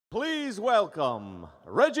Please welcome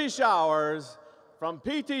Reggie Showers from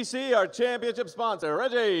PTC, our championship sponsor.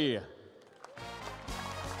 Reggie.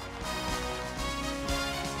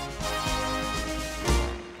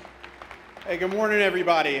 Hey, good morning,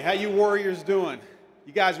 everybody. How you Warriors doing?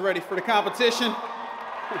 You guys ready for the competition?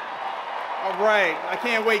 All right, I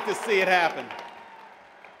can't wait to see it happen.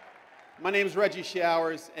 My name is Reggie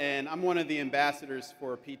Showers, and I'm one of the ambassadors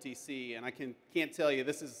for PTC, and I can't tell you,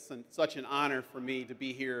 this is such an honor for me to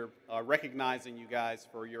be here recognizing you guys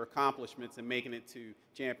for your accomplishments and making it to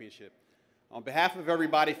championship. On behalf of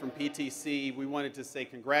everybody from PTC, we wanted to say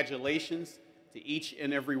congratulations to each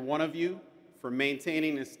and every one of you for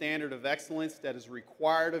maintaining the standard of excellence that is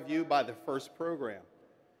required of you by the first program.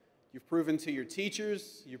 You've proven to your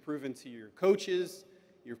teachers, you've proven to your coaches,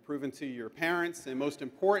 you've proven to your parents, and most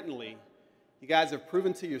importantly, you guys have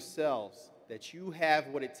proven to yourselves that you have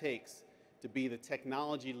what it takes to be the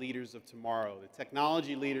technology leaders of tomorrow, the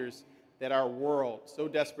technology leaders that our world so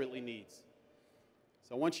desperately needs.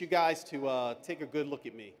 So I want you guys to take a good look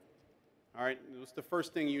at me. All right, what's the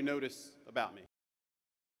first thing you notice about me?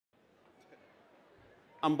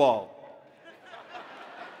 I'm bald.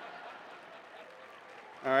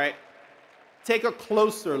 All right, take a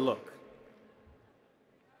closer look.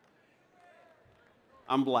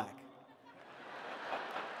 I'm black.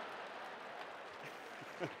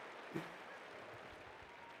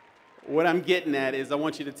 What I'm getting at is I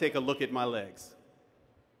want you to take a look at my legs.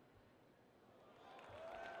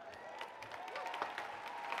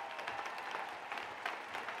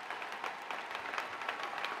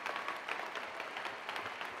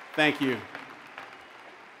 Thank you.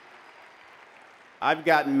 I've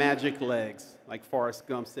got magic legs, like Forrest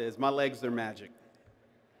Gump says. My legs are magic.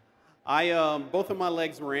 Both of my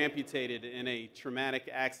legs were amputated in a traumatic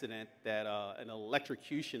accident, an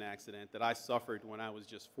electrocution accident that I suffered when I was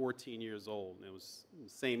just 14 years old. It was the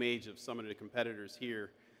same age of some of the competitors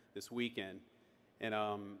here this weekend. And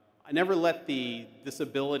I never let the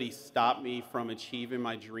disability stop me from achieving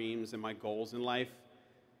my dreams and my goals in life.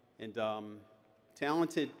 And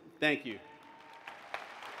talented, thank you.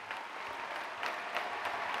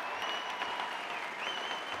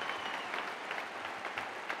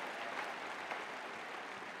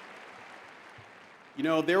 You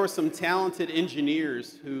know, there were some talented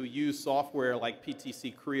engineers who used software like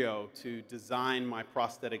PTC Creo to design my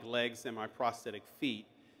prosthetic legs and my prosthetic feet,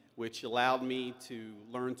 which allowed me to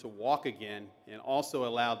learn to walk again and also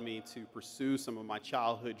allowed me to pursue some of my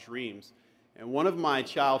childhood dreams. And one of my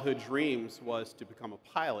childhood dreams was to become a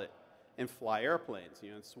pilot and fly airplanes.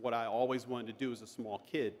 You know, it's what I always wanted to do as a small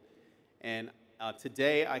kid. And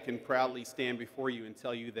today, I can proudly stand before you and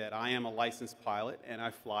tell you that I am a licensed pilot and I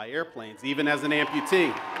fly airplanes, even as an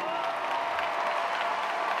amputee.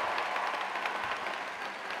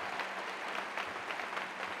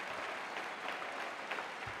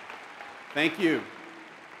 Thank you.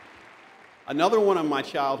 Another one of my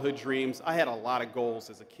childhood dreams, I had a lot of goals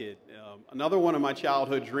as a kid. Another one of my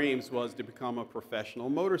childhood dreams was to become a professional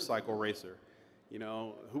motorcycle racer. You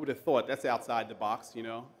know, who would have thought? That's outside the box, you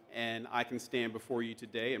know. And I can stand before you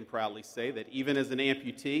today and proudly say that even as an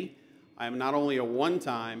amputee, I am not only a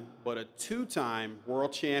one-time, but a two-time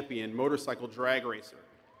world champion motorcycle drag racer.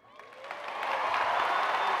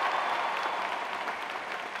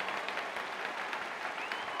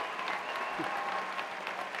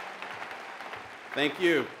 Thank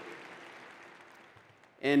you.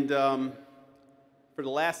 And for the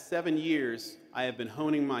last 7 years, I have been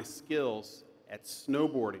honing my skills at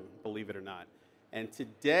snowboarding, believe it or not. And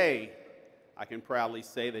today, I can proudly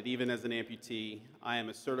say that even as an amputee, I am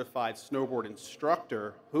a certified snowboard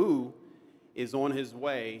instructor who is on his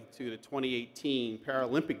way to the 2018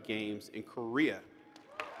 Paralympic Games in Korea.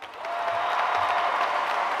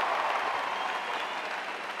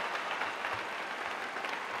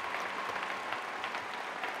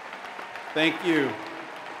 Thank you.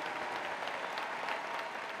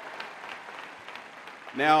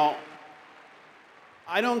 Now,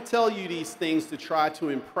 I don't tell you these things to try to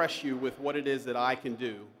impress you with what it is that I can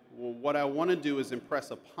do. Well, what I want to do is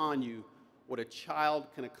impress upon you what a child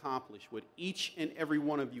can accomplish, what each and every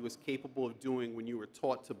one of you is capable of doing when you were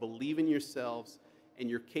taught to believe in yourselves and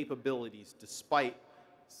your capabilities despite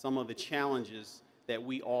some of the challenges that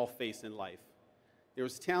we all face in life. There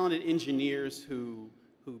was talented engineers who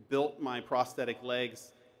built my prosthetic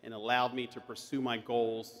legs and allowed me to pursue my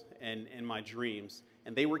goals and my dreams.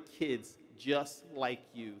 And they were kids just like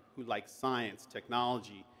you, who like science,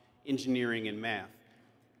 technology, engineering, and math.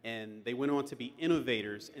 And they went on to be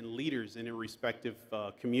innovators and leaders in their respective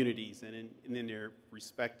communities and in their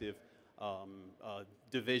respective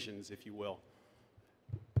divisions, if you will.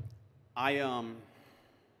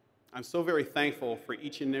 I'm so very thankful for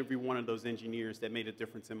each and every one of those engineers that made a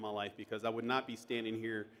difference in my life, because I would not be standing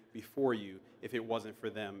here before you if it wasn't for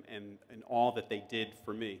them and all that they did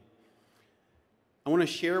for me. I want to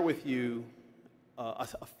share with you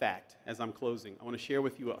a fact as I'm closing. I want to share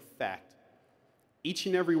with you a fact. Each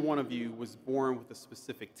and every one of you was born with a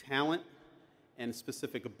specific talent and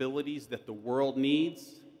specific abilities that the world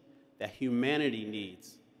needs, that humanity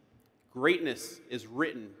needs. Greatness is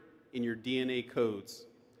written in your DNA codes.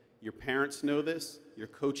 Your parents know this, your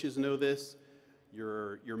coaches know this,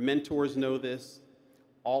 your mentors know this,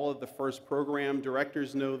 all of the FIRST program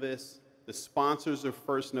directors know this, the sponsors of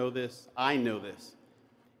FIRST know this, I know this.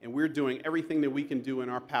 And we're doing everything that we can do in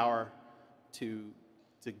our power to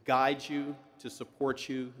guide you, to support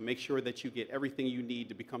you, make sure that you get everything you need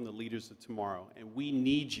to become the leaders of tomorrow. And we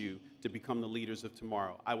need you to become the leaders of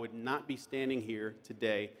tomorrow. I would not be standing here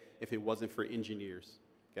today if it wasn't for engineers,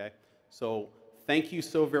 okay? So thank you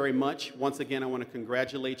so very much. Once again, I want to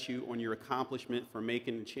congratulate you on your accomplishment for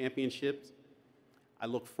making the championships. I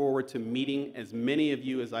look forward to meeting as many of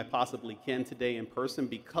you as I possibly can today in person,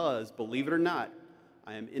 because, believe it or not,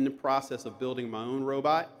 I am in the process of building my own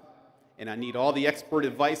robot, and I need all the expert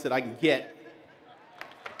advice that I can get.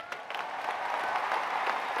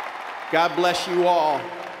 God bless you all.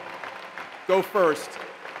 Go FIRST.